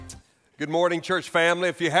Good morning, church family.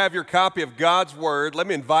 If you have your copy of God's Word, let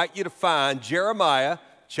me invite you to find Jeremiah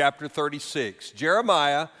chapter 36.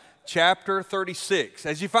 Jeremiah chapter 36.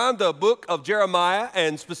 As you find the book of Jeremiah,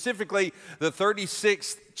 and specifically the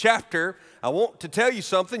 36th chapter, I want to tell you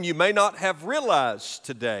something you may not have realized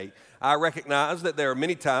today. I recognize that there are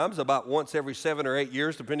many times, about once every 7 or 8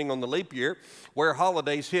 years, depending on the leap year, where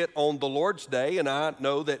holidays hit on the Lord's Day, and I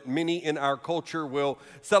know that many in our culture will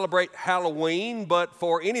celebrate Halloween, but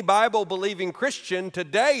for any Bible-believing Christian,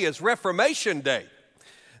 today is Reformation Day.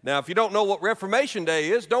 Now, if you don't know what Reformation Day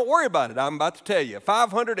is, don't worry about it. I'm about to tell you.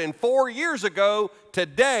 504 years ago,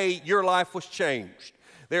 today, your life was changed.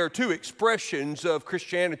 There are two expressions of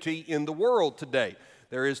Christianity in the world today.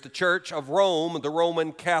 There is the Church of Rome, the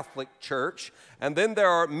Roman Catholic Church, and then there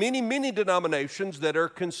are many, many denominations that are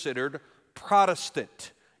considered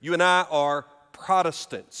Protestant. You and I are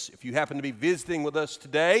Protestants. If you happen to be visiting with us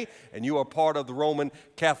today and you are part of the Roman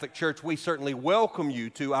Catholic Church, we certainly welcome you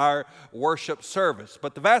to our worship service.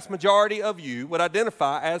 But the vast majority of you would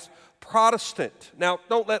identify as Protestant. Now,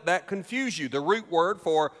 don't let that confuse you. The root word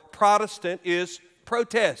for Protestant is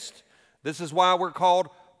protest. This is why we're called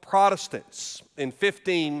Protestants. In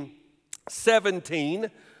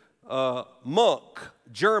 1517, a monk,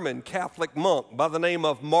 German Catholic monk by the name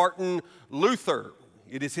of Martin Luther.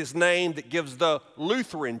 It is his name that gives the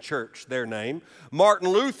Lutheran Church their name. Martin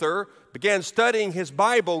Luther began studying his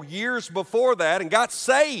Bible years before that and got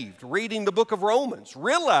saved reading the book of Romans,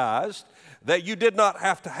 realized that you did not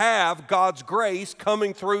have to have God's grace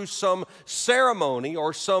coming through some ceremony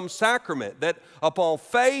or some sacrament, that upon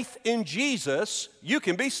faith in Jesus, you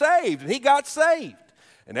can be saved. And he got saved.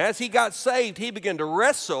 And as he got saved, he began to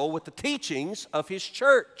wrestle with the teachings of his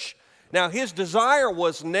church. Now, his desire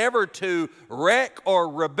was never to wreck or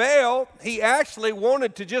rebel. He actually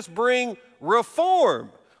wanted to just bring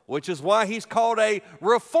reform, which is why he's called a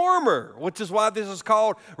reformer, which is why this is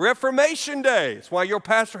called Reformation Day. It's why your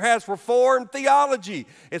pastor has Reformed theology.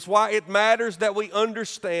 It's why it matters that we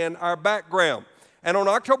understand our background. And on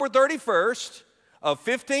October 31st of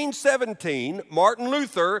 1517, Martin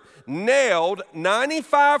Luther nailed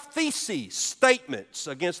 95 theses, statements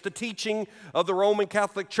against the teaching of the Roman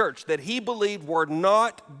Catholic Church that he believed were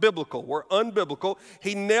not biblical, were unbiblical.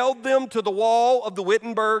 He nailed them to the wall of the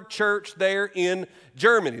Wittenberg Church there in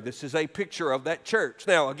Germany. This is a picture of that church.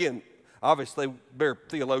 Now, again, obviously, there are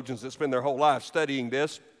theologians that spend their whole life studying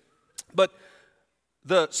this, but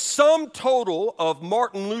the sum total of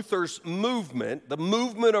Martin Luther's movement, the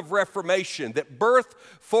movement of Reformation that birthed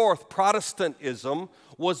forth Protestantism,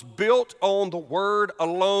 was built on the word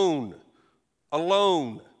alone.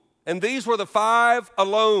 Alone. And these were the 5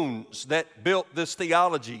 alones that built this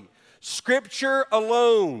theology. Scripture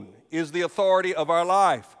alone is the authority of our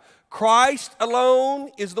life. Christ alone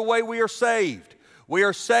is the way we are saved. We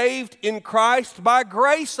are saved in Christ by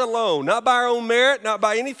grace alone, not by our own merit, not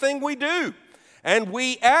by anything we do. And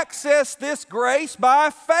we access this grace by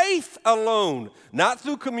faith alone, not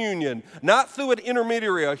through communion, not through an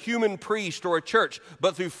intermediary, a human priest or a church,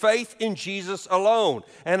 but through faith in Jesus alone.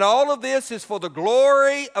 And all of this is for the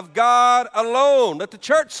glory of God alone. Let the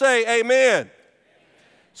church say amen.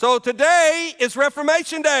 So today is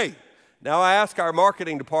Reformation Day. Now I ask our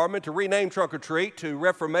marketing department to rename Trunk or Treat to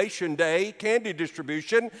Reformation Day Candy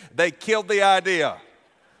Distribution. They killed the idea.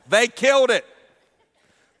 They killed it.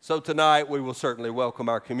 So tonight we will certainly welcome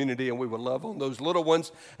our community, and we will love on those little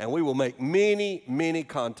ones, and we will make many, many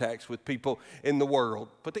contacts with people in the world.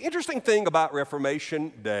 But the interesting thing about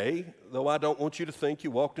Reformation Day, though I don't want you to think you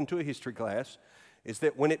walked into a history class, is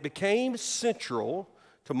that when it became central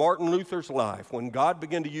to Martin Luther's life, when God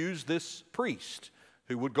began to use this priest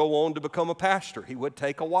who would go on to become a pastor, he would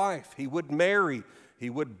take a wife, he would marry, he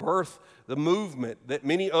would birth the movement that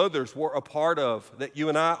many others were a part of, that you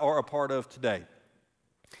and I are a part of today.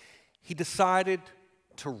 He decided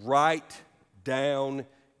to write down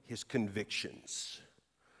his convictions.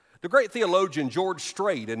 The great theologian George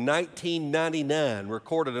Strait in 1999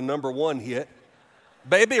 recorded a #1 hit,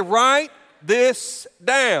 "Baby, write this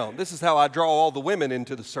down." This is how I draw all the women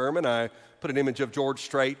into the sermon. I put an image of George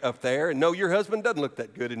Strait up there. And no, your husband doesn't look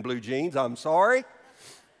that good in blue jeans. I'm sorry.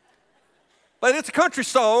 But it's a country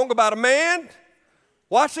song about a man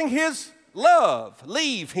watching his love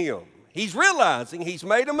leave him. He's realizing he's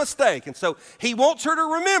made a mistake, and so he wants her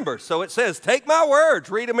to remember. So it says, take my words,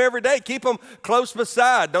 read them every day, keep them close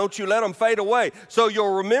beside, don't you let them fade away. So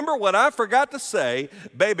you'll remember what I forgot to say.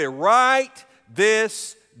 Baby, write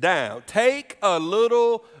this down. Take a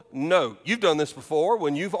little note. You've done this before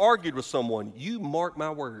when you've argued with someone. You mark my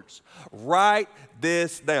words. Write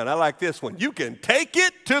this down. I like this one. You can take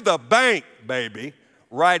it to the bank, baby.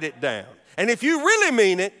 Write it down. And if you really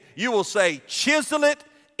mean it, you will say, chisel it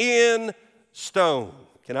in stone.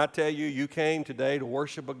 Can I tell you, you came today to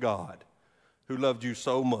worship a God who loved you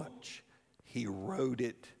so much, he wrote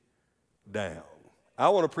it down. I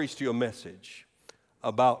want to preach to you a message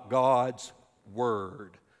about God's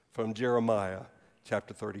word from Jeremiah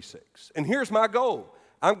chapter 36. And here's my goal.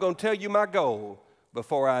 I'm going to tell you my goal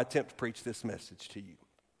before I attempt to preach this message to you.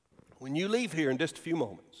 When you leave here in just a few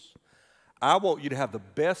moments, I want you to have the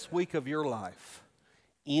best week of your life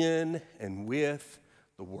in and with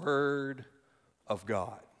the Word of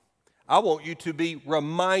God. I want you to be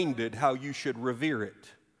reminded how you should revere it,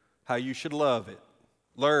 how you should love it,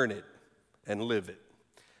 learn it, and live it.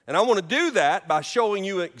 And I want to do that by showing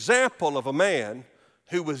you an example of a man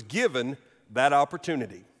who was given that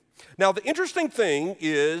opportunity. Now, the interesting thing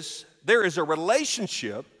is there is a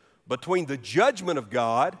relationship between the judgment of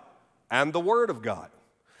God and the Word of God.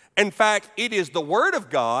 In fact, it is the Word of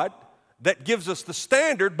God that gives us the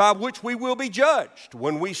standard by which we will be judged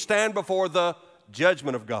when we stand before the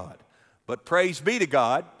judgment of God. But praise be to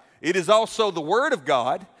God, it is also the Word of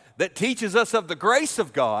God that teaches us of the grace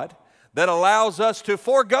of God that allows us to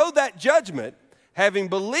forego that judgment, having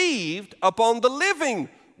believed upon the living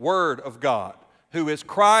Word of God, who is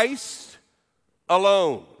Christ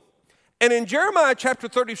alone. And in Jeremiah chapter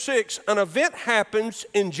 36, an event happens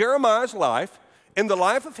in Jeremiah's life, in the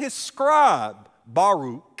life of his scribe,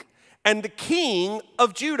 Baruch, and the king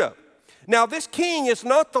of Judah. Now, this king is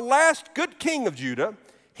not the last good king of Judah.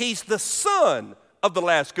 He's the son of the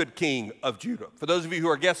last good king of Judah. For those of you who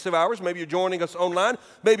are guests of ours, maybe you're joining us online,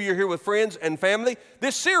 maybe you're here with friends and family.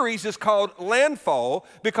 This series is called Landfall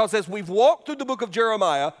because as we've walked through the book of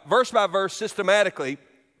Jeremiah, verse by verse, systematically,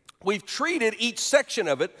 we've treated each section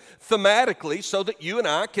of it thematically so that you and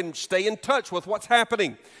I can stay in touch with what's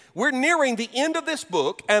happening. We're nearing the end of this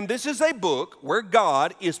book, and this is a book where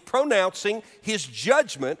God is pronouncing his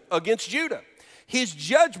judgment against Judah. His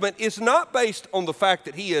judgment is not based on the fact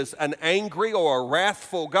that he is an angry or a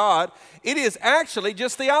wrathful God. It is actually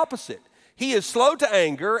just the opposite. He is slow to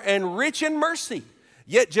anger and rich in mercy.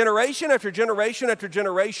 Yet generation after generation after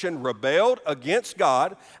generation rebelled against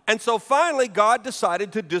God, and so finally God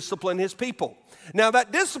decided to discipline his people. Now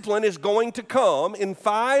that discipline is going to come in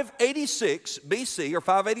 586 BC or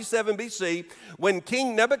 587 BC when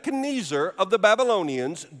King Nebuchadnezzar of the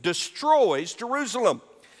Babylonians destroys Jerusalem.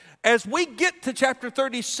 As we get to chapter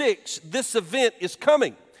 36, this event is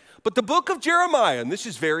coming. But the book of Jeremiah, and this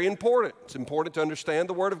is very important. It's important to understand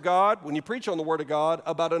the Word of God when you preach on the Word of God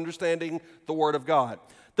about understanding the Word of God.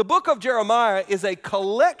 The book of Jeremiah is a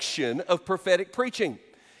collection of prophetic preaching.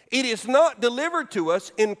 It is not delivered to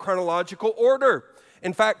us in chronological order.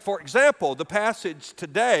 In fact, for example, the passage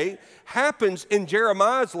today happens in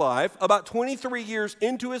Jeremiah's life about 23 years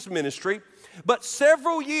into his ministry, but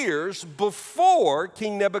several years before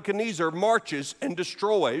King Nebuchadnezzar marches and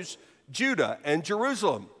destroys Judah and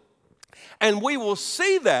Jerusalem. And we will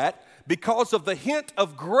see that because of the hint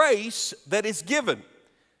of grace that is given.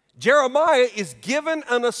 Jeremiah is given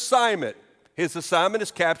an assignment. His assignment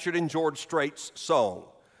is captured in George Strait's song.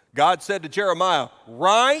 God said to Jeremiah,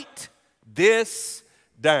 write this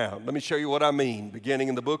down. Let me show you what I mean, beginning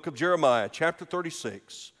in the book of Jeremiah, chapter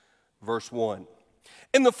 36, verse 1.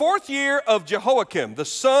 In the 4th year of Jehoiakim, the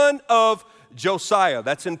son of Josiah,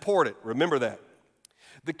 that's important, remember that.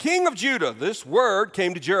 The king of Judah, this word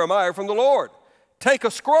came to Jeremiah from the Lord. Take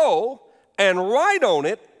a scroll and write on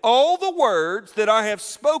it all the words that I have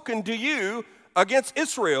spoken to you against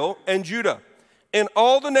Israel and Judah and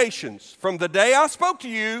all the nations from the day I spoke to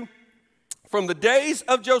you, from the days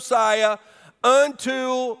of Josiah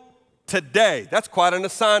until today. That's quite an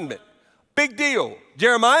assignment. Big deal.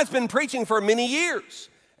 Jeremiah's been preaching for many years.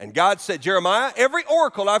 And God said, Jeremiah, every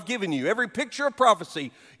oracle I've given you, every picture of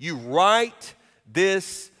prophecy, you write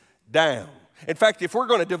this down. In fact, if we're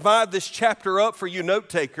going to divide this chapter up for you note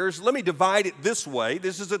takers, let me divide it this way.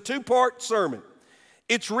 This is a 2-part sermon.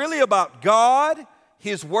 It's really about God,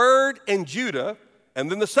 his word, and Judah.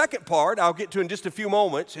 And then the second part, I'll get to in just a few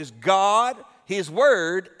moments, is God, his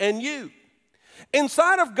word, and you.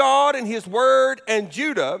 Inside of God and his word and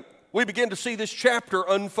Judah, we begin to see this chapter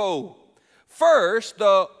unfold. First,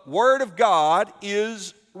 the word of God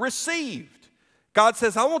is received. God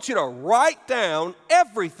says, I want you to write down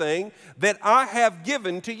everything that I have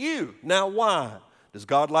given to you. Now, why? Does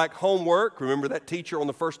God like homework? Remember that teacher on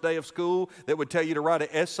the first day of school that would tell you to write an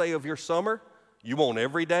essay of your summer? You want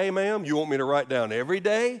every day, ma'am? You want me to write down every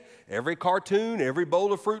day, every cartoon, every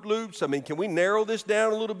bowl of Fruit Loops? I mean, can we narrow this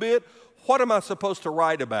down a little bit? What am I supposed to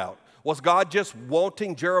write about? Was God just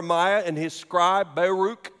wanting Jeremiah and his scribe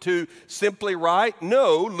Baruch to simply write?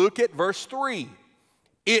 No, look at verse 3.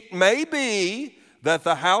 It may be that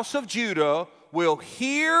the house of Judah will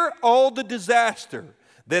hear all the disaster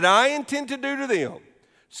that I intend to do to them,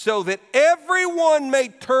 so that everyone may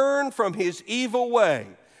turn from his evil way,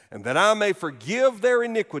 and that I may forgive their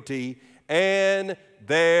iniquity and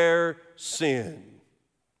their sin.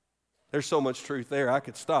 There's so much truth there. I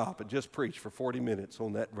could stop and just preach for 40 minutes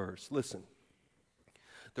on that verse. Listen,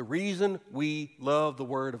 the reason we love the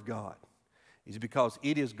Word of God is because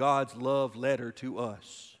it is God's love letter to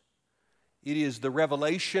us. It is the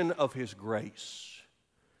revelation of His grace.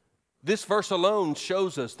 This verse alone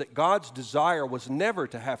shows us that God's desire was never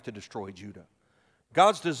to have to destroy Judah.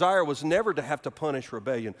 God's desire was never to have to punish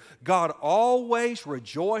rebellion. God always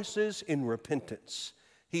rejoices in repentance.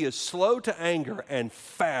 He is slow to anger and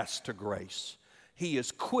fast to grace. He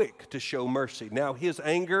is quick to show mercy. Now, His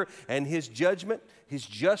anger and His judgment, His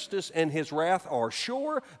justice and His wrath are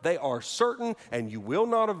sure, they are certain, and you will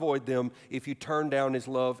not avoid them if you turn down His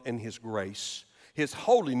love and His grace. His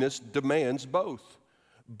holiness demands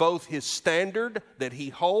both His standard that He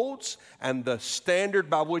holds and the standard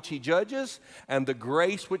by which He judges and the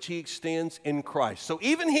grace which He extends in Christ. So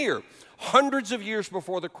even here, hundreds of years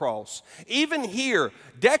before the cross, even here,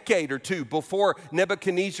 decade or two before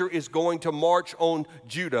Nebuchadnezzar is going to march on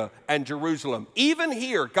Judah and Jerusalem, even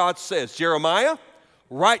here, God says, Jeremiah,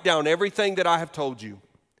 write down everything that I have told you.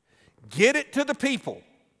 Get it to the people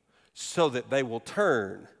so that they will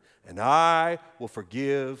turn and I will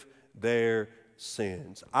forgive their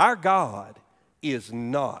sins. Our God is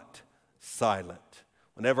not silent.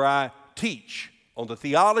 Whenever I teach on the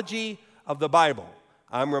theology of the Bible,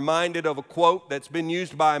 I'm reminded of a quote that's been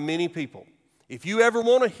used by many people. If you ever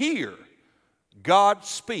want to hear God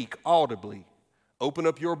speak audibly, open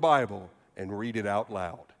up your Bible and read it out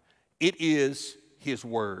loud. It is His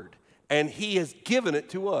Word, and He has given it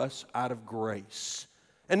to us out of grace.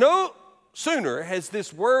 And no sooner has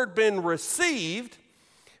this Word been received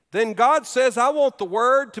than God says, I want the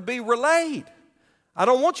Word to be relayed. I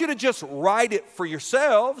don't want you to just write it for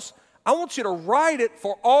yourselves. I want you to write it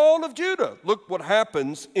for all of Judah. Look what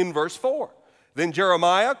happens in verse 4. Then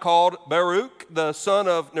Jeremiah called Baruch, the son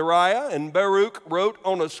of Neriah, and Baruch wrote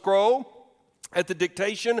on a scroll at the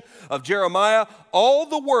dictation of Jeremiah all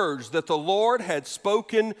the words that the Lord had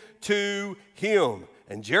spoken to him.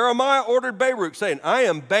 And Jeremiah ordered Baruch, saying, I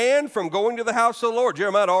am banned from going to the house of the Lord.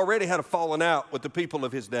 Jeremiah had already had a falling out with the people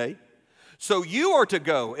of his day. So you are to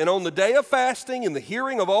go, and on the day of fasting, in the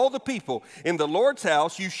hearing of all the people, in the Lord's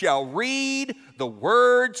house, you shall read the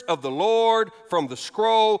words of the Lord from the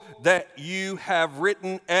scroll that you have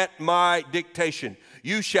written at my dictation.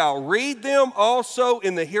 You shall read them also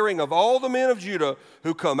in the hearing of all the men of Judah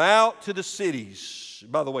who come out to the cities.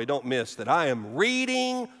 By the way, don't miss that I am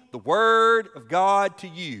reading the word of God to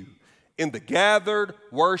you in the gathered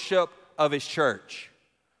worship of His church.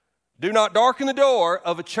 Do not darken the door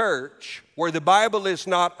of a church where the Bible is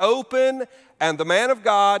not open and the man of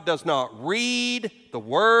God does not read the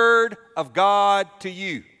Word of God to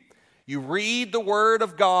you. You read the Word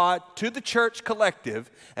of God to the church collective,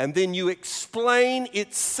 and then you explain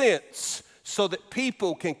its sense so that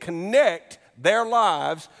people can connect their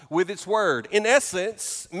lives with its word. In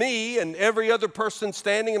essence, me and every other person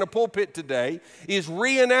standing in a pulpit today is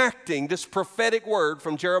reenacting this prophetic word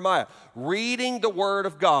from Jeremiah, reading the word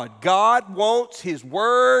of God. God wants His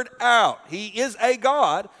word out. He is a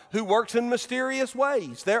God who works in mysterious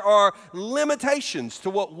ways. There are limitations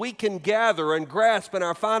to what we can gather and grasp in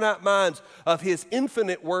our finite minds of His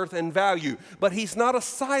infinite worth and value. But He's not a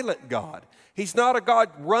silent God. He's not a God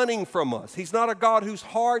running from us. He's not a God who's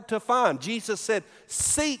hard to find. Jesus said,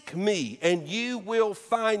 seek me and you will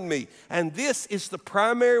find me. And this is the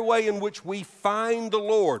primary way in which we find the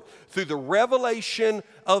Lord, through the revelation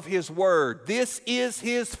of His Word. This is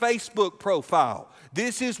His Facebook profile.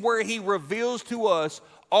 This is where He reveals to us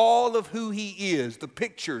all of who He is. The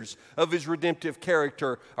pictures of His redemptive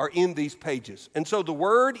character are in these pages. And so the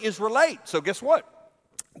Word is relayed. So guess what?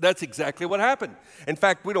 That's exactly what happened. In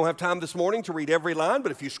fact, we don't have time this morning to read every line,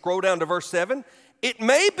 but if you scroll down to verse 7, it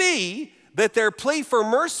may be that their plea for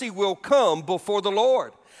mercy will come before the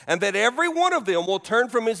Lord, and that every one of them will turn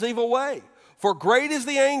from his evil way. For great is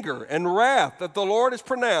the anger and wrath that the Lord has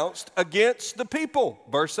pronounced against the people.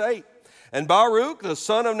 Verse 8, and Baruch, the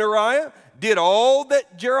son of Neriah, did all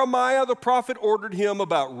that Jeremiah the prophet ordered him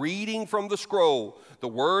about reading from the scroll, the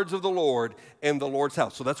words of the Lord in the Lord's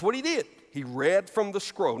house. So that's what he did. He read from the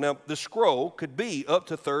scroll. Now, the scroll could be up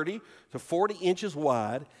to 30 to 40 inches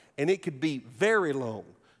wide, and it could be very long.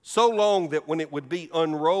 So long that when it would be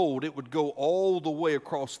unrolled, it would go all the way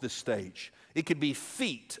across this stage. It could be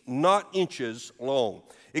feet, not inches long.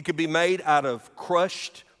 It could be made out of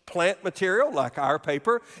crushed plant material like our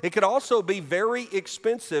paper. It could also be very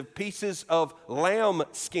expensive pieces of lamb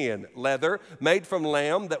skin leather made from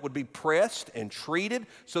lamb that would be pressed and treated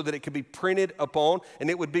so that it could be printed upon and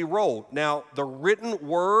it would be rolled. Now, the written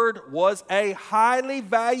word was a highly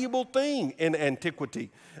valuable thing in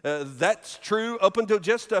antiquity. That's true up until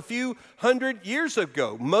just a few hundred years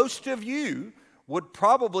ago. Most of you would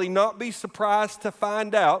probably not be surprised to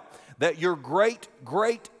find out that your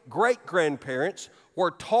great-great-great-grandparents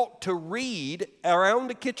were taught to read around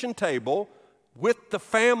the kitchen table with the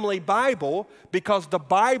family Bible because the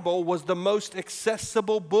Bible was the most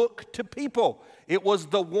accessible book to people. It was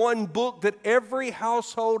the one book that every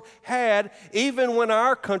household had, even when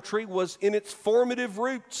our country was in its formative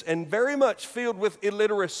roots and very much filled with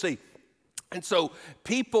illiteracy. And so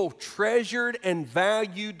people treasured and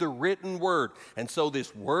valued the written word. And so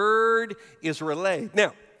this word is relayed.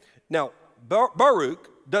 Now, Baruch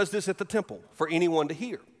does this at the temple for anyone to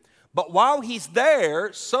hear. But while he's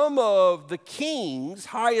there, some of the king's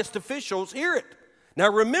highest officials hear it. Now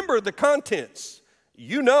remember the contents.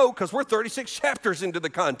 You know, because we're 36 chapters into the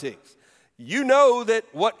context. You know that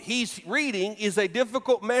what he's reading is a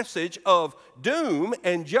difficult message of doom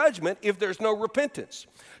and judgment if there's no repentance.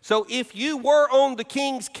 So if you were on the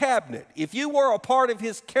king's cabinet, if you were a part of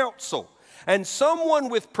his council, and someone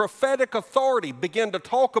with prophetic authority began to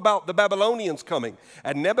talk about the Babylonians coming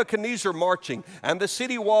and Nebuchadnezzar marching and the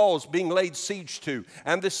city walls being laid siege to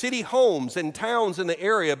and the city homes and towns in the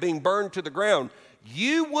area being burned to the ground,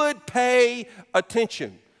 you would pay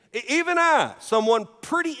attention. Even I, someone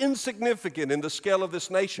pretty insignificant in the scale of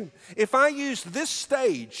this nation, if I used this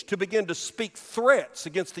stage to begin to speak threats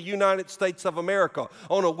against the United States of America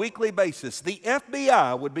on a weekly basis, the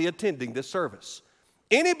FBI would be attending this service.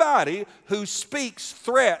 Anybody who speaks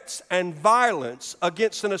threats and violence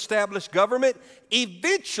against an established government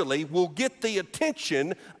eventually will get the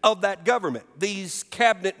attention of that government. These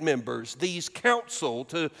cabinet members, these counsel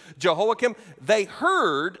to Jehoiakim, they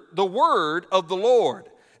heard the word of the Lord.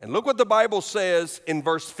 And look what the Bible says in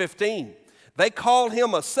verse 15. They called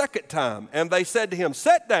him a second time, and they said to him,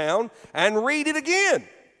 "Sit down and read it again."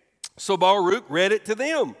 So Baruch read it to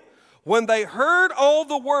them. When they heard all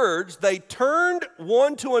the words, they turned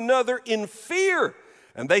one to another in fear.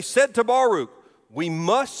 And they said to Baruch, "We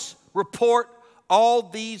must report all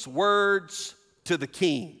these words to the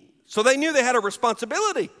king." So they knew they had a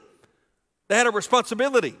responsibility. They had a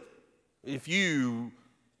responsibility. If you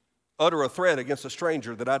utter a threat against a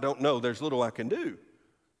stranger that I don't know, there's little I can do.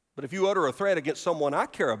 But if you utter a threat against someone I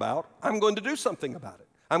care about, I'm going to do something about it.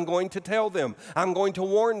 I'm going to tell them. I'm going to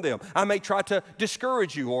warn them. I may try to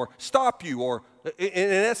discourage you or stop you or, in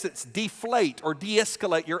essence, deflate or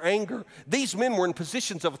de-escalate your anger. These men were in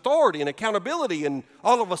positions of authority and accountability, and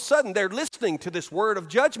all of a sudden they're listening to this word of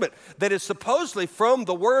judgment that is supposedly from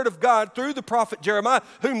the word of God through the prophet Jeremiah,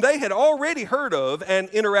 whom they had already heard of and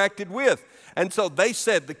interacted with. And so they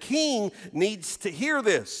said, the king needs to hear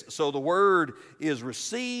this. So the word is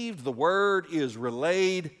received, the word is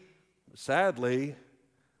relayed. Sadly,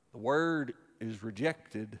 the word is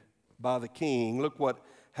rejected by the king. Look what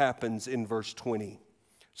happens in verse 20.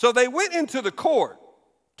 So they went into the court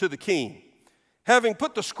to the king, having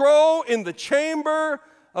put the scroll in the chamber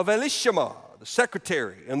of Elishama, the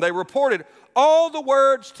secretary, and they reported all the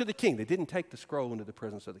words to the king. They didn't take the scroll into the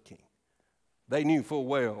presence of the king. They knew full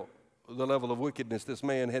well the level of wickedness this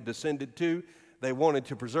man had descended to. They wanted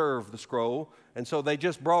to preserve the scroll, and so they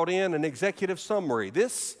just brought in an executive summary.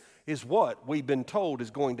 This is what we've been told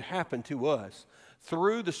is going to happen to us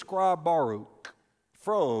through the scribe Baruch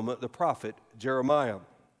from the prophet Jeremiah.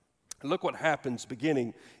 Look what happens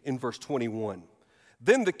beginning in verse 21.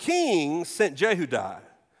 Then the king sent Jehudi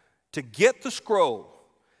to get the scroll.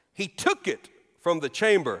 He took it from the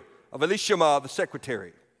chamber of Elishama the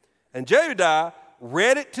secretary. And Jehudi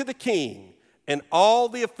read it to the king and all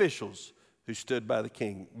the officials who stood by the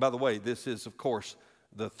king. By the way, this is, of course,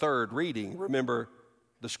 the third reading. Remember,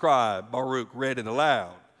 the scribe, Baruch, read it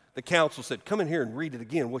aloud. The council said, "Come in here and read it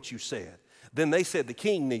again, what you said." Then they said, the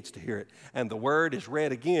king needs to hear it. And the word is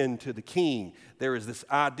read again to the king. There is this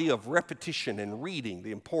idea of repetition and reading,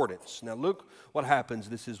 the importance. Now look what happens.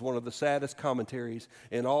 This is one of the saddest commentaries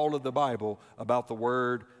in all of the Bible about the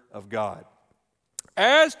word of God.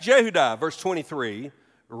 As Jehudi, verse 23,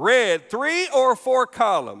 read 3 or 4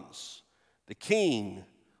 columns, the king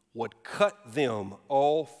would cut them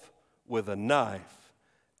off with a knife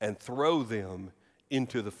and throw them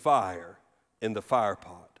into the fire in the fire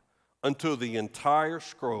pot until the entire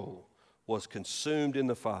scroll was consumed in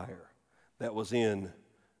the fire that was in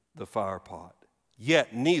the fire pot.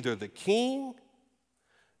 Yet neither the king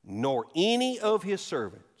nor any of his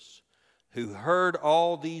servants who heard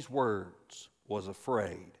all these words, was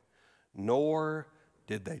afraid, nor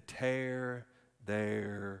did they tear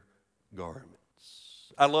their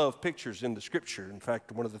garments. I love pictures in the Scripture. In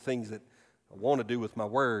fact, one of the things that I want to do with my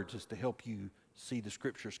words is to help you see the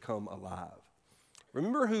Scriptures come alive.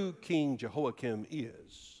 Remember who King Jehoiakim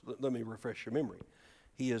is. Let me refresh your memory.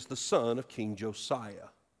 He is the son of King Josiah.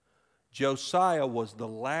 Josiah was the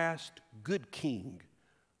last good king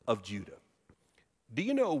of Judah. Do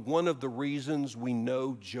you know one of the reasons we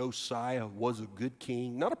know Josiah was a good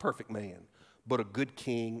king? Not a perfect man, but a good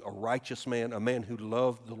king, a righteous man, a man who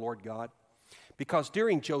loved the Lord God. Because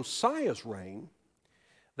during Josiah's reign,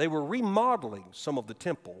 they were remodeling some of the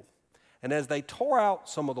temple, and as they tore out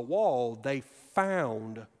some of the wall, they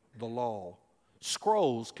found the law,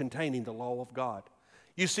 scrolls containing the law of God.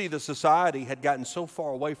 You see, the society had gotten so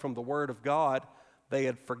far away from the Word of God, they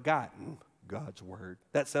had forgotten God's Word.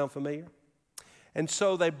 That sound familiar? And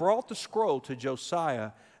so they brought the scroll to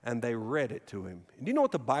Josiah, and they read it to him. And do you know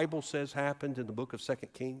what the Bible says happened in the book of 2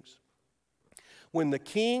 Kings? When the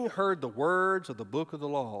king heard the words of the book of the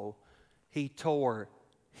law, he tore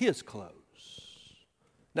his clothes.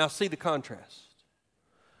 Now see the contrast.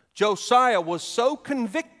 Josiah was so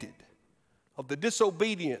convicted of the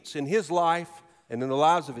disobedience in his life and in the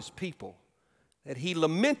lives of his people that he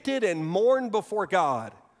lamented and mourned before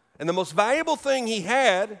God. And the most valuable thing he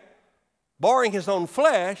had, barring his own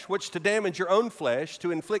flesh, which to damage your own flesh,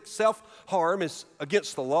 to inflict self-harm is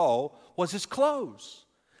against the law, was his clothes.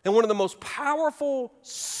 And one of the most powerful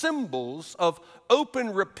symbols of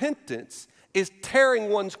open repentance is tearing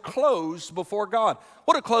one's clothes before God.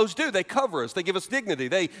 What do clothes do? They cover us. They give us dignity.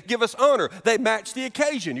 They give us honor. They match the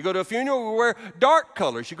occasion. You go to a funeral, you wear dark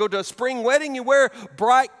colors. You go to a spring wedding, you wear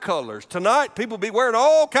bright colors. Tonight, people be wearing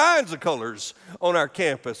all kinds of colors on our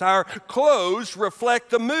campus. Our clothes reflect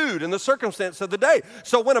the mood and the circumstance of the day.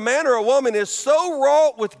 So when a man or a woman is so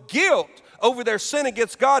wrought with guilt over their sin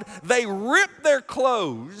against God, they rip their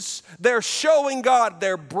clothes. They're showing God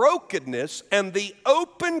their brokenness and the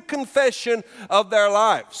open confession of their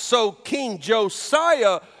life. So King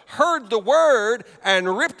Josiah heard the word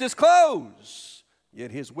and ripped his clothes. Yet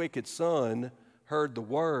his wicked son heard the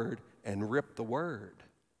word and ripped the word.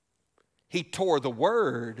 He tore the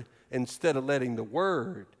word instead of letting the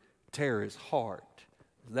word tear his heart.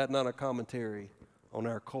 Is that not a commentary on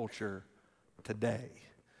our culture today?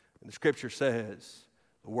 And the Scripture says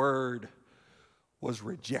the word was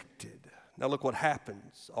rejected. Now look what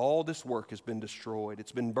happens. All this work has been destroyed.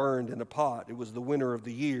 It's been burned in a pot. It was the winter of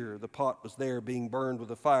the year. The pot was there being burned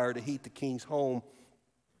with a fire to heat the king's home.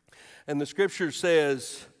 And the Scripture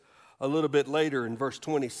says a little bit later in verse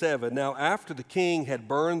 27, now after the king had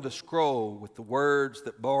burned the scroll with the words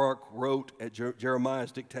that Baruch wrote at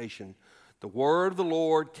Jeremiah's dictation, the word of the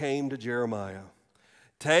Lord came to Jeremiah.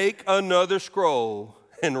 Take another scroll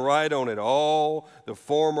and write on it all the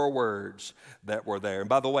former words that were there. And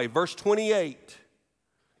by the way, verse 28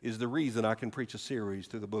 is the reason I can preach a series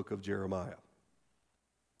through the book of Jeremiah.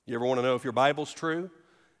 You ever want to know if your Bible's true?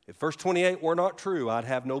 If verse 28 were not true, I'd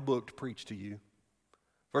have no book to preach to you.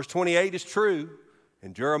 Verse 28 is true,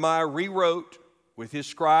 and Jeremiah rewrote with his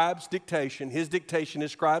scribe's dictation, his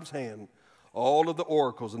scribe's hand, all of the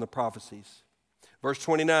oracles and the prophecies. Verse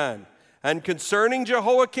 29, and concerning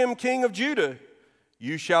Jehoiakim king of Judah,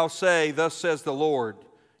 you shall say, thus says the Lord,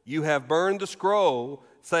 you have burned the scroll,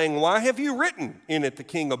 saying, why have you written in it, the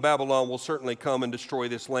king of Babylon will certainly come and destroy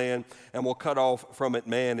this land, and will cut off from it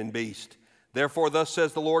man and beast. Therefore, thus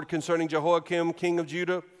says the Lord concerning Jehoiakim king of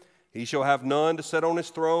Judah, he shall have none to sit on his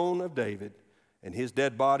throne of David, and his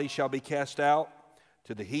dead body shall be cast out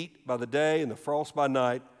to the heat by the day and the frost by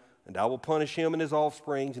night, and I will punish him and his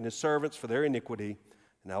offsprings and his servants for their iniquity.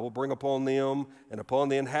 And I will bring upon them and upon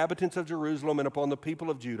the inhabitants of Jerusalem and upon the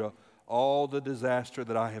people of Judah all the disaster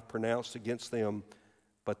that I have pronounced against them.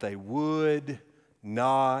 But they would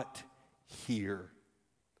not hear.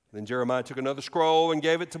 Then Jeremiah took another scroll and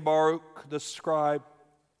gave it to Baruch the scribe,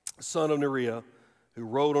 son of Neriah, who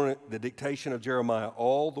wrote on it the dictation of Jeremiah.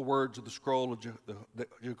 All the words of the scroll of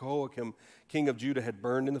Jehoiakim, king of Judah, had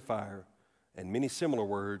burned in the fire, and many similar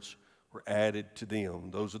words were added to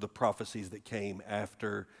them. Those are the prophecies that came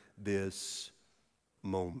after this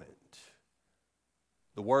moment.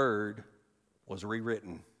 The word was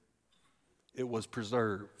rewritten. It was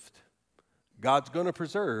preserved. God's going to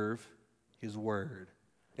preserve his word.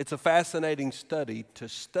 It's a fascinating study to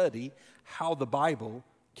study how the Bible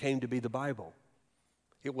came to be the Bible.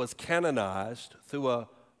 It was canonized through a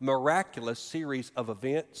miraculous series of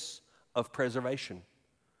events of preservation.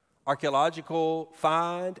 Archaeological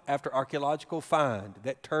find after archaeological find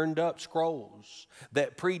that turned up scrolls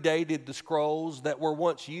that predated the scrolls that were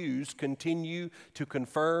once used continue to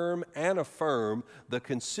confirm and affirm the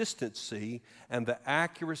consistency and the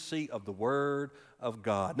accuracy of the Word of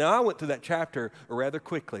God. Now, I went through that chapter rather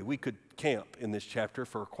quickly. We could camp in this chapter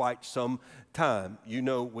for quite some time. You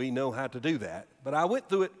know, we know how to do that. But I went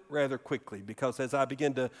through it rather quickly because as I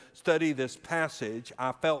began to study this passage,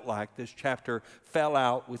 I felt like this chapter fell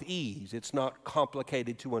out with ease. It's not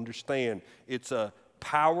complicated to understand. It's a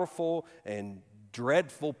powerful and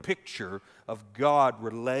dreadful picture of God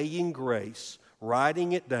relaying grace,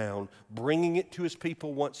 writing it down, bringing it to his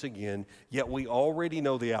people once again, yet we already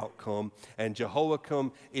know the outcome, and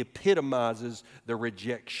Jehoiakim epitomizes the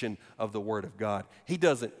rejection of the Word of God. He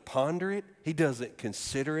doesn't ponder it, he doesn't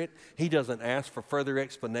consider it, he doesn't ask for further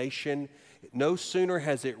explanation. No sooner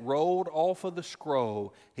has it rolled off of the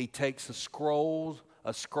scroll, he takes a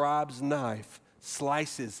scribe's knife,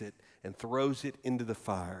 slices it, and throws it into the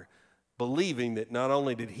fire, believing that not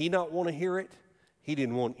only did he not want to hear it, he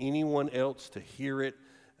didn't want anyone else to hear it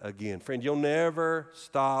again. Friend, you'll never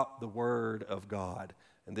stop the Word of God.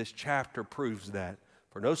 And this chapter proves that.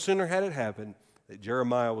 For no sooner had it happened that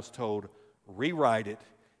Jeremiah was told, rewrite it,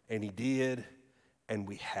 and he did, and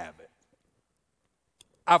we have it.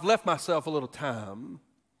 I've left myself a little time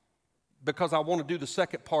because I want to do the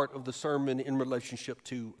second part of the sermon in relationship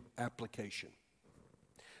to application.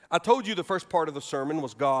 I told you the first part of the sermon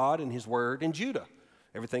was God and his Word and Judah.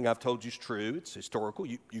 Everything I've told you is true. It's historical.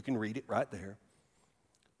 You can read it right there.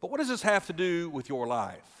 But what does this have to do with your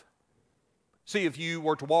life? See, if you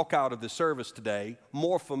were to walk out of this service today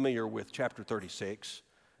more familiar with chapter 36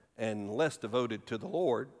 and less devoted to the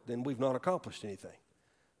Lord, then we've not accomplished anything.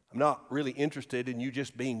 I'm not really interested in you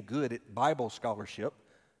just being good at Bible scholarship.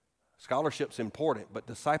 Scholarship's important, but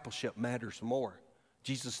discipleship matters more.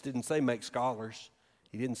 Jesus didn't say make scholars.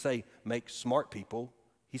 He didn't say make smart people.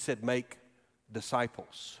 He said make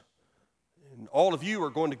disciples. And all of you are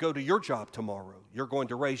going to go to your job tomorrow. You're going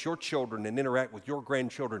to raise your children and interact with your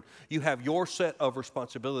grandchildren. You have your set of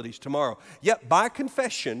responsibilities tomorrow. Yet by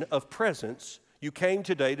confession of presence, you came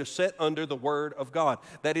today to sit under the Word of God.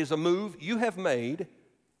 That is a move you have made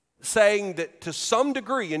saying that to some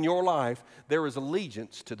degree in your life, there is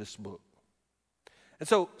allegiance to this book. And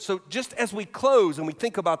so just as we close and we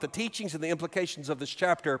think about the teachings and the implications of this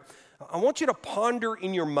chapter, I want you to ponder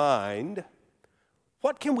in your mind,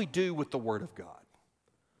 what can we do with the Word of God?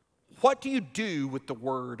 What do you do with the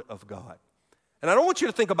Word of God? And I don't want you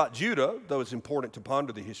to think about Judah, though it's important to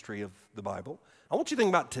ponder the history of the Bible. I want you to think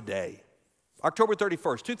about today, October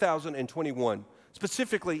 31st, 2021,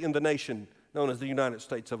 specifically in the nation known as the United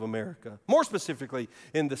States of America. More specifically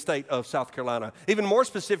in the state of South Carolina. Even more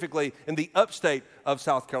specifically in the upstate of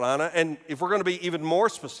South Carolina. And if we're going to be even more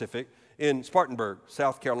specific, in Spartanburg,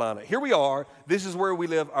 South Carolina. Here we are. This is where we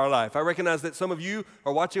live our life. I recognize that some of you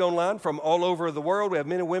are watching online from all over the world. We have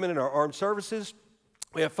men and women in our armed services.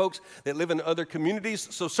 We have folks that live in other communities.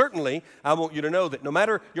 So certainly, I want you to know that no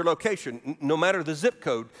matter your location, no matter the zip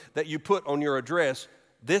code that you put on your address,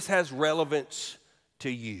 this has relevance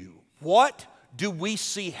to you. What do we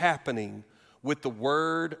see happening with the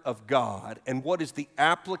Word of God, and what is the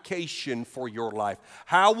application for your life?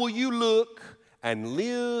 How will you look and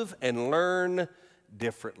live and learn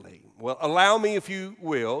differently? Well, allow me, if you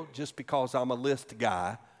will, just because I'm a list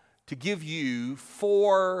guy, to give you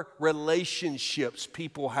 4 relationships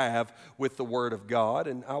people have with the Word of God,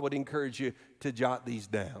 and I would encourage you to jot these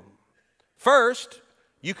down. First,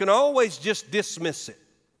 you can always just dismiss it.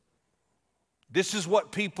 This is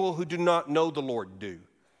what people who do not know the Lord do.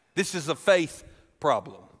 This is a faith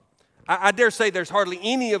problem. I dare say there's hardly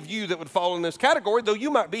any of you that would fall in this category, though you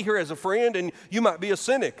might be here as a friend and you might be a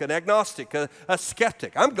cynic, an agnostic, a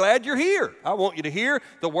skeptic. I'm glad you're here. I want you to hear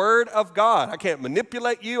the Word of God. I can't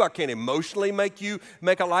manipulate you. I can't emotionally make you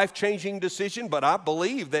make a life-changing decision, but I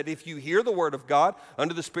believe that if you hear the Word of God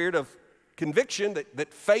under the spirit of conviction,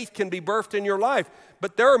 that faith can be birthed in your life.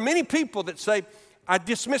 But there are many people that say, I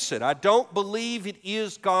dismiss it. I don't believe it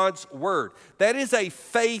is God's Word. That is a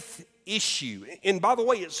faith issue. And by the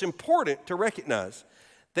way, it's important to recognize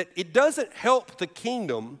that it doesn't help the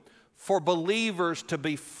kingdom for believers to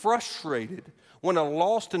be frustrated when a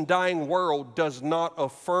lost and dying world does not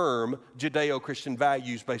affirm Judeo-Christian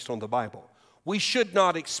values based on the Bible. We should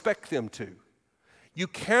not expect them to. You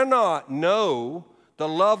cannot know the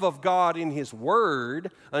love of God in His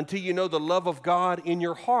Word until you know the love of God in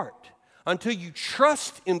your heart. until you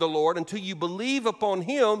trust in the Lord, until you believe upon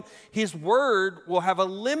Him, His Word will have a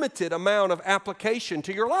limited amount of application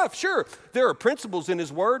to your life. Sure, there are principles in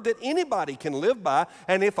His Word that anybody can live by,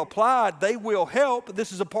 and if applied, they will help.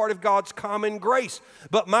 This is a part of God's common grace.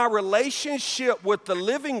 But my relationship with the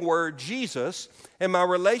living Word, Jesus, and my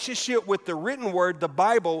relationship with the written Word, the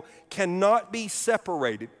Bible, cannot be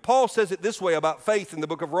separated. Paul says it this way about faith in the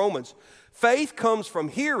book of Romans. Faith comes from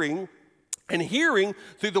hearing, and hearing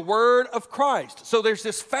through the word of Christ. So there's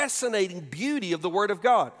this fascinating beauty of the word of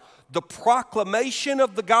God. The proclamation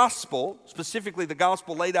of the gospel, specifically the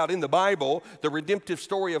gospel laid out in the Bible, the redemptive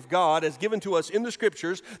story of God as given to us in the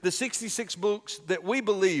scriptures, the 66 books that we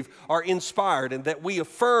believe are inspired and that we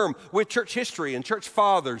affirm with church history and church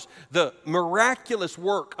fathers, the miraculous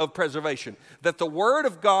work of preservation. That the word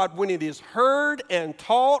of God, when it is heard and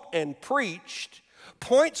taught and preached,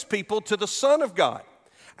 points people to the Son of God.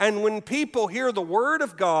 And when people hear the Word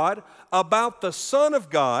of God about the Son of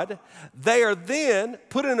God, they are then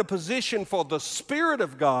put in a position for the Spirit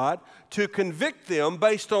of God to convict them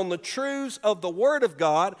based on the truths of the Word of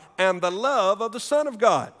God and the love of the Son of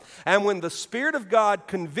God. And when the Spirit of God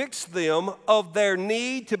convicts them of their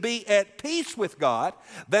need to be at peace with God,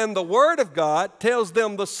 then the Word of God tells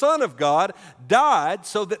them the Son of God died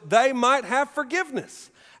so that they might have forgiveness.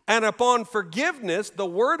 And upon forgiveness, the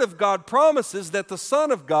Word of God promises that the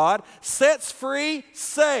Son of God sets free,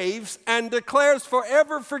 saves, and declares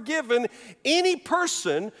forever forgiven any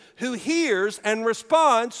person who hears and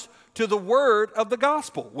responds to the word of the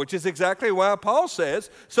gospel, which is exactly why Paul says,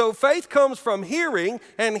 so faith comes from hearing,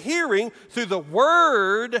 and hearing through the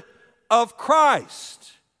word of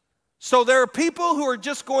Christ. So there are people who are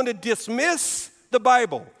just going to dismiss the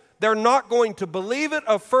Bible. They're not going to believe it,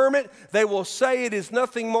 affirm it. They will say it is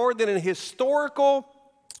nothing more than a historical,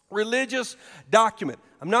 religious document.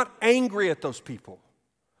 I'm not angry at those people.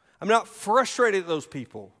 I'm not frustrated at those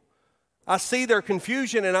people. I see their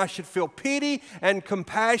confusion and I should feel pity and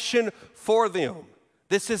compassion for them.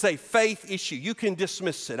 This is a faith issue. You can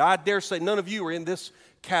dismiss it. I dare say none of you are in this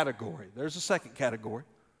category. There's a second category.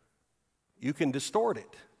 You can distort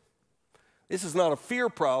it. This is not a fear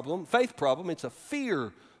problem, faith problem. It's a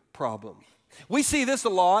fear problem. We see this a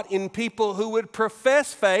lot in people who would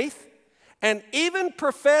profess faith and even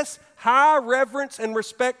profess high reverence and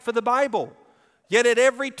respect for the Bible. Yet at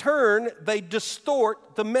every turn, they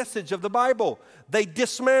distort the message of the Bible. They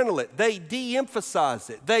dismantle it. They de-emphasize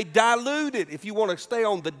it. They dilute it, if you want to stay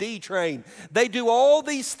on the D train. They do all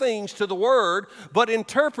these things to the Word, but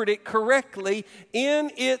interpret it correctly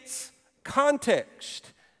in its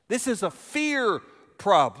context. This is a fear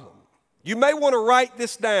problem. You may want to write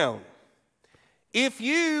this down. If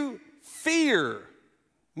you fear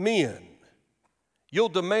men, you'll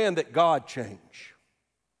demand that God change.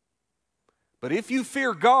 But if you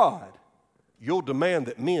fear God, you'll demand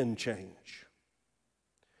that men change.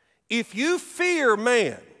 If you fear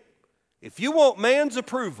man, if you want man's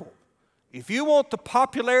approval, if you want the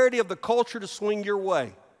popularity of the culture to swing your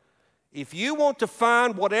way, if you want to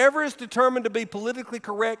find whatever is determined to be politically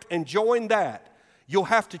correct and join that, you'll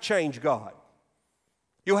have to change God.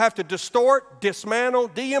 You'll have to distort, dismantle,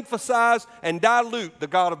 de-emphasize, and dilute the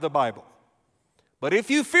God of the Bible. But if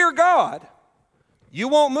you fear God, you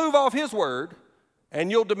won't move off His word, and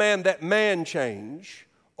you'll demand that man change,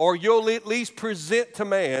 or you'll at least present to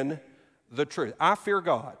man the truth. I fear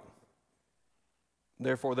God.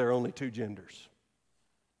 Therefore, there are only two genders.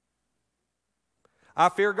 I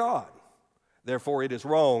fear God. Therefore, it is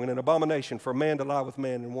wrong and an abomination for man to lie with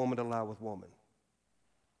man and woman to lie with woman.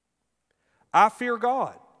 I fear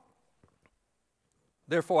God.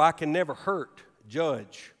 Therefore, I can never hurt,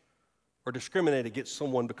 judge, or discriminate against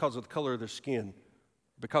someone because of the color of their skin,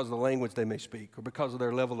 because of the language they may speak, or because of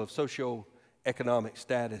their level of socioeconomic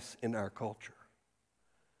status in our culture.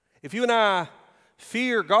 If you and I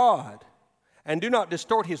fear God and do not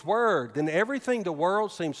distort His word, then everything the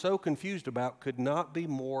world seems so confused about could not be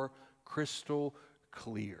more crystal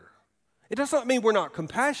clear. It does not mean we're not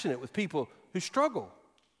compassionate with people who struggle.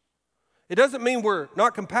 It doesn't mean we're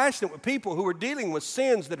not compassionate with people who are dealing with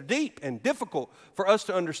sins that are deep and difficult for us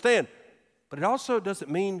to understand. But it also doesn't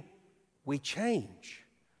mean we change.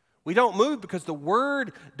 We don't move because the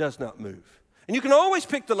Word does not move. And you can always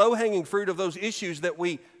pick the low-hanging fruit of those issues that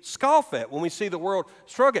we scoff at when we see the world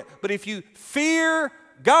struggle. But if you fear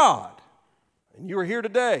God, and you are here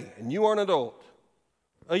today, and you are an adult,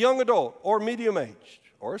 a young adult, or medium-aged,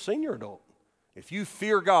 or a senior adult, if you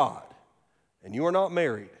fear God, and you are not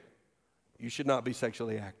married, you should not be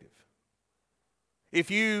sexually active. If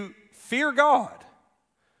you fear God,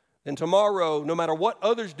 then tomorrow, no matter what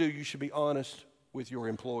others do, you should be honest with your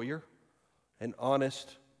employer and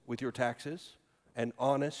honest with your taxes and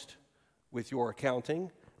honest with your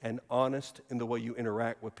accounting and honest in the way you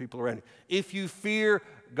interact with people around you. If you fear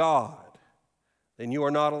God, then you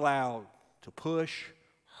are not allowed to push,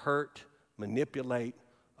 hurt, manipulate,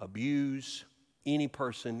 abuse any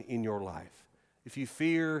person in your life. If you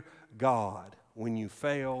fear God, when you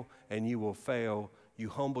fail, and you will fail, you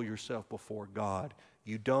humble yourself before God.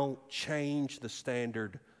 You don't change the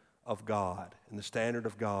standard of God, and the standard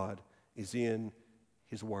of God is in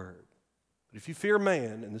His Word. But if you fear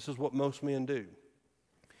man, and this is what most men do,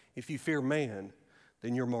 if you fear man,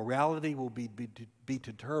 then your morality will be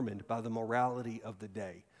determined by the morality of the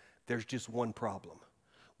day. There's just one problem.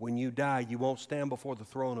 When you die, you won't stand before the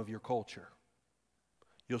throne of your culture.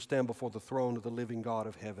 You'll stand before the throne of the living God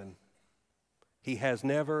of heaven. He has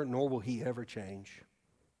never, nor will He ever change.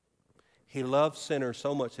 He loves sinners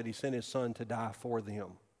so much that He sent His Son to die for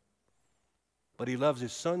them. But He loves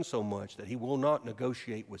His Son so much that He will not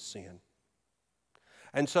negotiate with sin.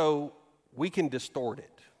 And so we can distort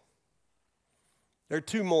it. There are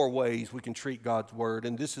two more ways we can treat God's Word,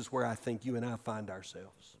 and this is where I think you and I find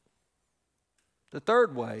ourselves. The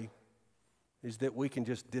third way is that we can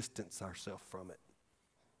just distance ourselves from it.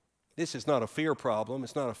 This is not a fear problem.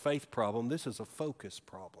 It's not a faith problem. This is a focus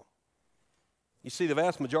problem. You see, the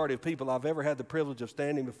vast majority of people I've ever had the privilege of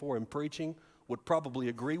standing before and preaching would probably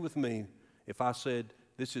agree with me if I said,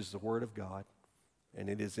 this is the Word of God, and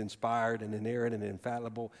it is inspired and inerrant and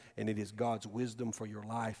infallible, and it is God's wisdom for your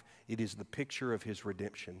life. It is the picture of His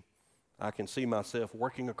redemption. I can see myself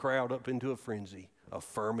working a crowd up into a frenzy,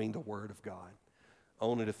 affirming the Word of God,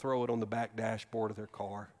 only to throw it on the back dashboard of their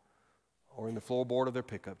car or in the floorboard of their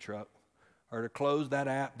pickup truck, or to close that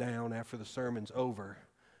app down after the sermon's over,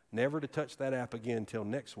 never to touch that app again until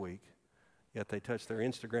next week, yet they touch their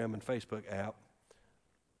Instagram and Facebook app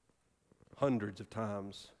hundreds of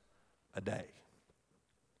times a day.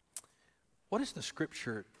 What does the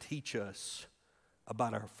Scripture teach us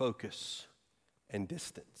about our focus and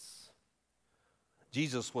distance?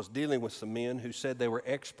 Jesus was dealing with some men who said they were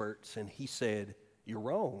experts, and He said, you're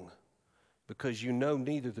wrong, because you know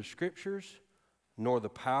neither the Scriptures nor the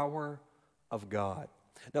power of God.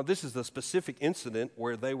 Now, this is the specific incident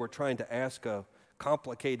where they were trying to ask a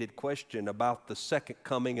complicated question about the second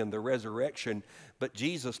coming and the resurrection, but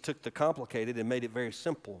Jesus took the complicated and made it very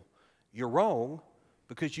simple. You're wrong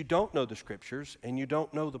because you don't know the Scriptures and you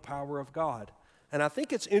don't know the power of God. And I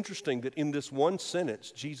think it's interesting that in this one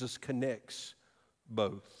sentence, Jesus connects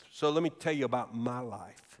both. So let me tell you about my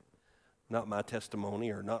life. Not my testimony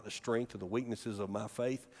or not the strength or the weaknesses of my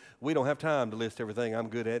faith. We don't have time to list everything I'm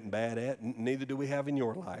good at and bad at, neither do we have in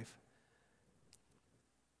your life.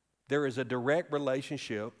 There is a direct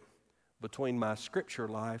relationship between my Scripture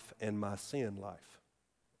life and my sin life.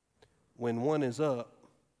 When one is up,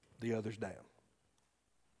 the other's down.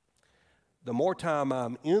 The more time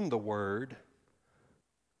I'm in the Word,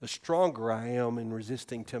 the stronger I am in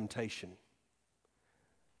resisting temptation.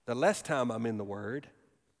 The less time I'm in the Word,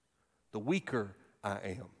 the weaker I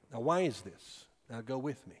am. Now, why is this? Now, go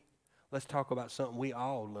with me. Let's talk about something we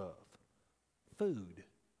all love. Food.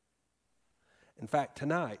 In fact,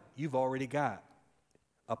 tonight, you've already got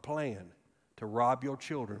a plan to rob your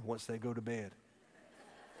children once they go to bed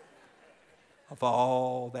of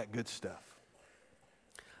all that good stuff.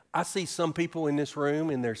 I see some people in this room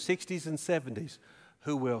in their 60s and 70s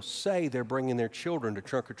who will say they're bringing their children to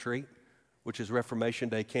Trunk or Treat, which is Reformation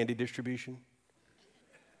Day candy distribution.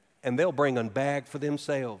 And they'll bring a bag for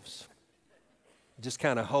themselves. Just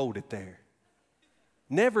kind of hold it there.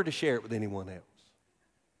 Never to share it with anyone else.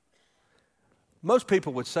 Most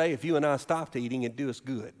people would say if you and I stopped eating, it'd do us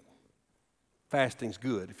good. Fasting's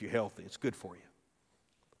good if you're healthy. It's good for you.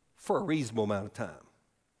 For a reasonable amount of time.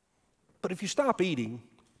 But if you stop eating,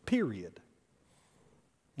 period,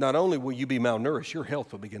 not only will you be malnourished, your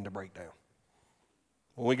health will begin to break down.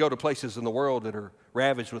 When we go to places in the world that are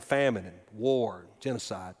ravaged with famine and war and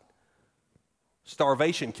genocide,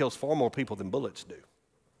 starvation kills far more people than bullets do.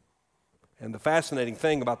 And the fascinating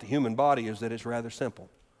thing about the human body is that it's rather simple.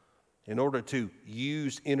 In order to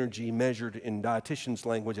use energy measured in dietitian's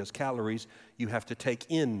language as calories, you have to take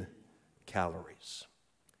in calories.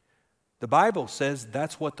 The Bible says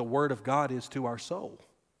that's what the Word of God is to our soul.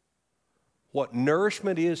 What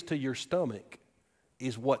nourishment is to your stomach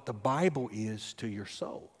is what the Bible is to your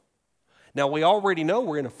soul. Now, we already know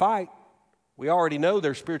we're in a fight. We already know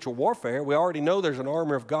there's spiritual warfare. We already know there's an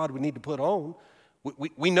armor of God we need to put on.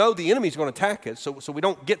 We know the enemy's going to attack us, so we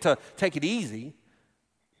don't get to take it easy.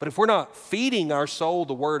 But if we're not feeding our soul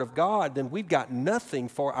the Word of God, then we've got nothing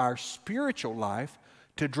for our spiritual life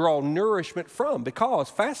to draw nourishment from. Because,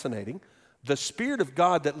 fascinating, the Spirit of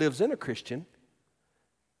God that lives in a Christian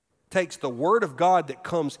takes the Word of God that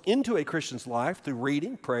comes into a Christian's life through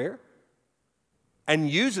reading, prayer, and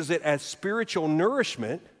uses it as spiritual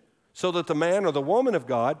nourishment so that the man or the woman of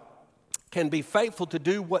God can be faithful to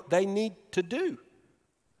do what they need to do.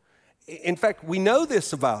 In fact, we know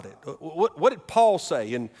this about it. What did Paul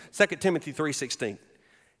say in 2 Timothy 3:16?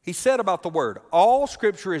 He said about the Word, all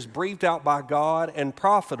Scripture is breathed out by God and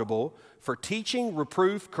profitable for teaching,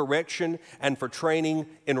 reproof, correction, and for training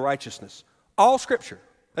in righteousness. All Scripture,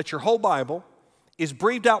 that's your whole Bible, is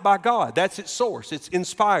breathed out by God. That's its source. It's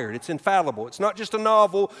inspired. It's infallible. It's not just a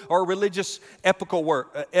novel or a religious epic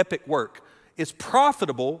work. It's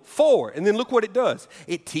profitable for. And then look what it does.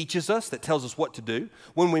 It teaches us, that tells us what to do.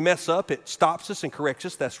 When we mess up, it stops us and corrects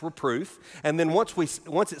us. That's reproof. And then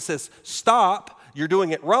once it says stop, you're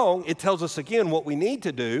doing it wrong, it tells us again what we need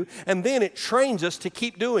to do, and then it trains us to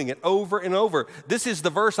keep doing it over and over. This is the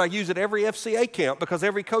verse I use at every FCA camp because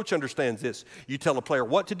every coach understands this. You tell a player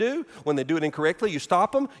what to do. When they do it incorrectly, you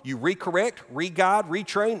stop them, you recorrect, re-guide,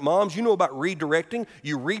 retrain. Moms, you know about redirecting.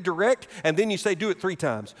 You redirect, and then you say do it 3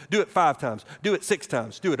 times, do it 5 times, do it 6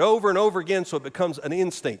 times, do it over and over again so it becomes an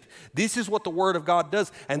instinct. This is what the Word of God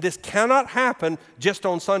does, and this cannot happen just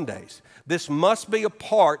on Sundays. This must be a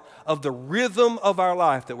part of the rhythm of our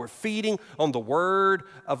life, that we're feeding on the Word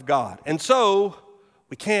of God. And so,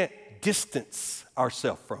 we can't distance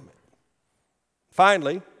ourselves from it.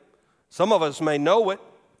 Finally, some of us may know it,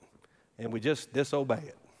 and we just disobey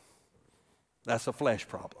it. That's a flesh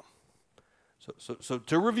problem. So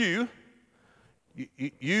to review,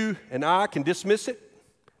 you and I can dismiss it.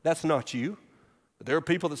 That's not you. But there are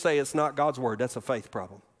people that say it's not God's Word. That's a faith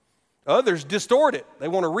problem. Others distort it. They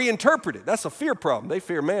want to reinterpret it. That's a fear problem. They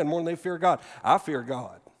fear man more than they fear God. I fear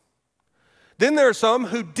God. Then there are some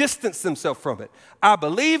who distance themselves from it. I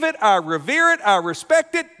believe it, I revere it, I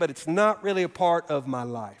respect it, but it's not really a part of my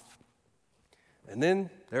life. And then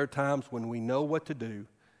there are times when we know what to do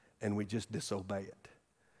and we just disobey it.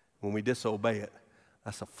 When we disobey it,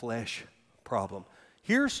 that's a flesh problem.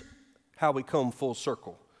 Here's how we come full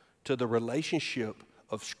circle to the relationship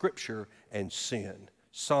of Scripture and sin.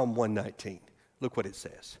 Psalm 119. Look what it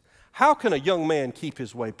says. How can a young man keep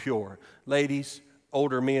his way pure? Ladies,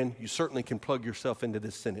 older men, you certainly can plug yourself into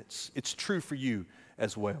this sentence. It's true for you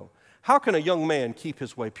as well. How can a young man keep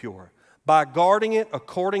his way pure? By guarding it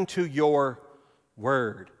according to your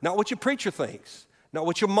word. Not what your preacher thinks, not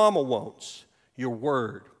what your mama wants, your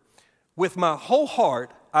word. With my whole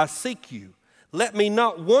heart I seek you. Let me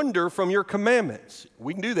not wander from your commandments.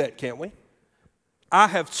 We can do that, can't we? I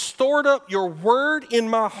have stored up your word in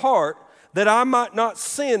my heart that I might not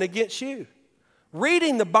sin against you.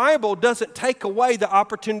 Reading the Bible doesn't take away the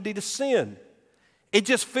opportunity to sin. It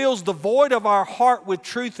just fills the void of our heart with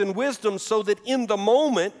truth and wisdom so that in the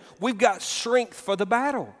moment we've got strength for the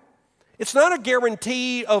battle. It's not a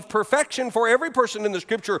guarantee of perfection, for every person in the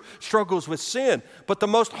Scripture struggles with sin. But the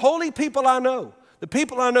most holy people I know, the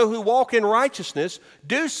people I know who walk in righteousness,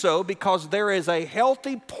 do so because there is a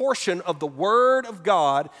healthy portion of the Word of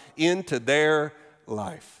God into their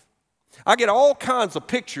life. I get all kinds of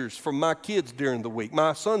pictures from my kids during the week.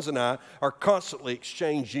 My sons and I are constantly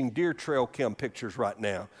exchanging deer trail cam pictures right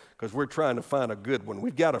now because we're trying to find a good one.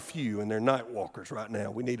 We've got a few, and they're night walkers right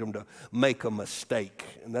now. We need them to make a mistake,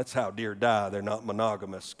 and that's how deer die. They're not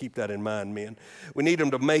monogamous. Keep that in mind, men. We need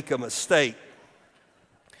them to make a mistake.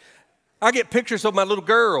 I get pictures of my little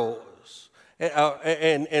girls,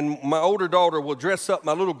 and my older daughter will dress up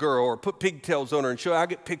my little girl or put pigtails on her and show. I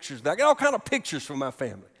get pictures. I get all kinds of pictures from my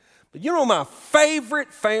family. But you know my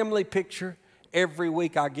favorite family picture every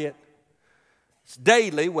week I get? It's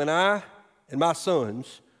daily when I and my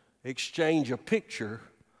sons exchange a picture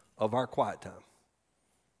of our quiet time.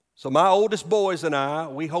 So my oldest boys and I,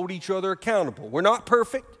 we hold each other accountable. We're not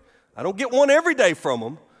perfect. I don't get one every day from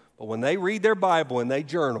them. But when they read their Bible and they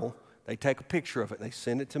journal, they take a picture of it and they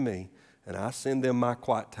send it to me. And I send them my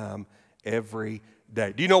quiet time every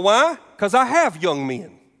day. Do you know why? Because I have young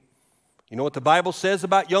men. You know what the Bible says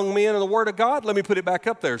about young men and the Word of God? Let me put it back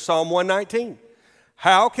up there. Psalm 119.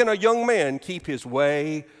 How can a young man keep his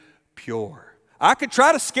way pure? I could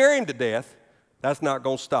try to scare him to death. That's not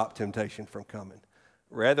going to stop temptation from coming.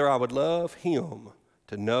 Rather, I would love him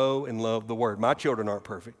to know and love the Word. My children aren't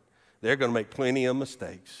perfect. They're going to make plenty of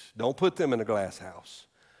mistakes. Don't put them in a glass house.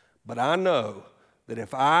 But I know that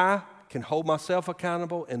if I can hold myself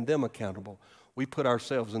accountable and them accountable, we put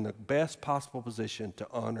ourselves in the best possible position to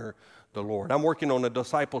honor the Lord. I'm working on a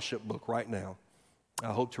discipleship book right now. I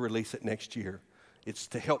hope to release it next year. It's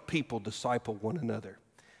to help people disciple one another.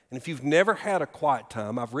 And if you've never had a quiet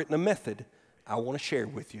time, I've written a method I want to share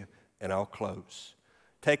with you, and I'll close.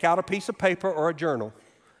 Take out a piece of paper or a journal,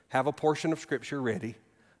 have a portion of Scripture ready,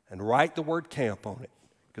 and write the word camp on it,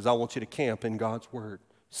 because I want you to camp in God's word.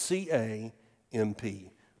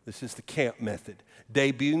 C-A-M-P. This is the camp method,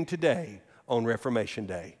 debuting today on Reformation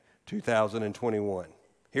Day, 2021.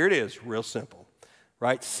 Here it is, real simple.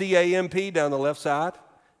 Right? C-A-M-P down the left side.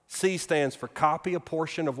 C stands for copy a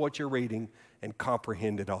portion of what you're reading and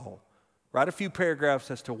comprehend it all. Write a few paragraphs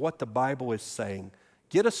as to what the Bible is saying.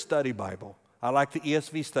 Get a study Bible. I like the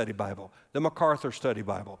ESV study Bible, the MacArthur study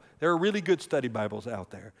Bible. There are really good study Bibles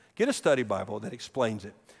out there. Get a study Bible that explains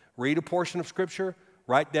it. Read a portion of Scripture,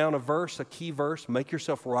 write down a verse, a key verse, make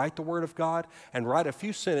yourself write the Word of God, and write a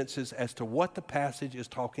few sentences as to what the passage is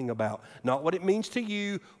talking about. Not what it means to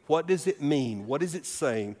you, what does it mean? What is it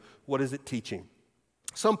saying? What is it teaching?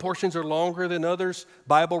 Some portions are longer than others.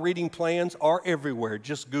 Bible reading plans are everywhere.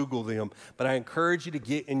 Just Google them. But I encourage you to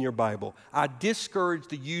get in your Bible. I discourage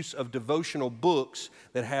the use of devotional books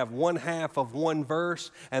that have one half of one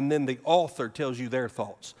verse and then the author tells you their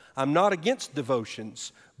thoughts. I'm not against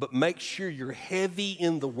devotions, but make sure you're heavy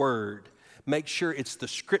in the Word. Make sure it's the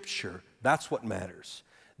Scripture. That's what matters.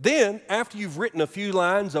 Then, after you've written a few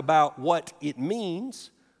lines about what it means,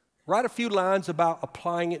 write a few lines about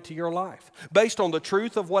applying it to your life. Based on the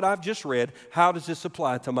truth of what I've just read, how does this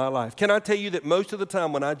apply to my life? Can I tell you that most of the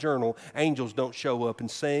time when I journal, angels don't show up and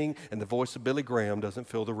sing, and the voice of Billy Graham doesn't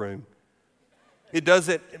fill the room?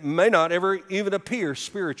 It may not ever even appear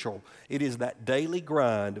spiritual. It is that daily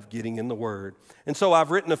grind of getting in the Word. And so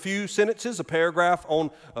I've written a few sentences, a paragraph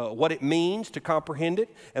on what it means to comprehend it,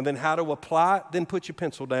 and then how to apply it. Then put your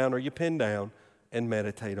pencil down or your pen down and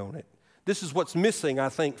meditate on it. This is what's missing, I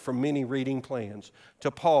think, from many reading plans.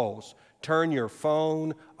 To pause, turn your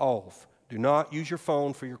phone off. Do not use your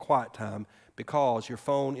phone for your quiet time, because your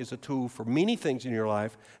phone is a tool for many things in your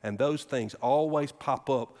life, and those things always pop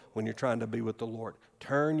up when you're trying to be with the Lord.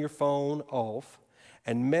 Turn your phone off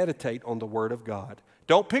and meditate on the Word of God.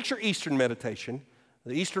 Don't picture Eastern meditation.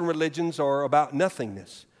 The Eastern religions are about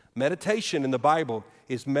nothingness. Meditation in the Bible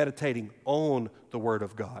is meditating on the Word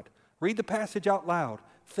of God. Read the passage out loud.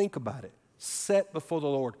 Think about it. Set before the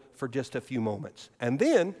Lord for just a few moments. And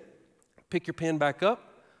then pick your pen back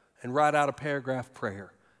up and write out a paragraph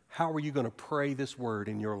prayer. How are you going to pray this word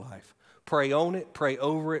in your life? Pray on it, pray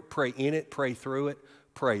over it, pray in it, pray through it,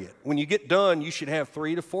 pray it. When you get done, you should have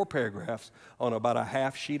 3 to 4 paragraphs on about a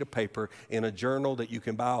half sheet of paper in a journal that you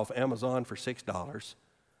can buy off Amazon for $6.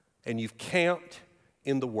 And you've camped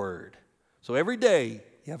in the Word. So every day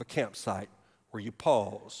you have a campsite where you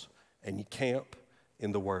pause and you camp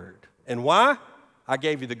in the Word. And why? I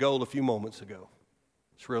gave you the goal a few moments ago.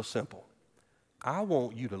 It's real simple. I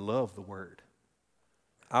want you to love the Word.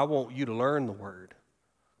 I want you to learn the Word.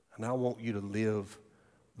 And I want you to live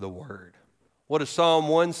the Word. What does Psalm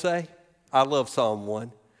 1 say? I love Psalm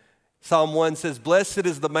 1. Psalm 1 says, "Blessed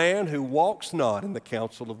is the man who walks not in the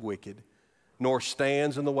counsel of wicked, nor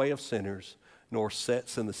stands in the way of sinners, nor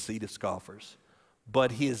sits in the seat of scoffers.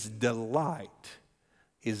 But his delight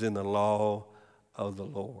is in the law of the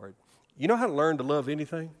Lord." You know how to learn to love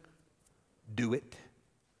anything? Do it.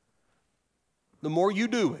 The more you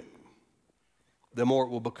do it, the more it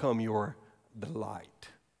will become your delight.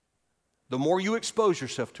 The more you expose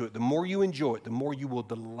yourself to it, the more you enjoy it, the more you will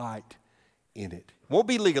delight in it. It won't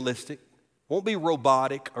be legalistic, won't be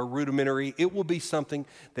robotic or rudimentary. It will be something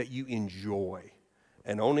that you enjoy.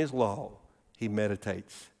 And on His law, he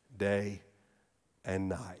meditates day and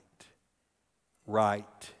night.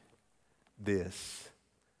 Write this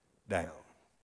down.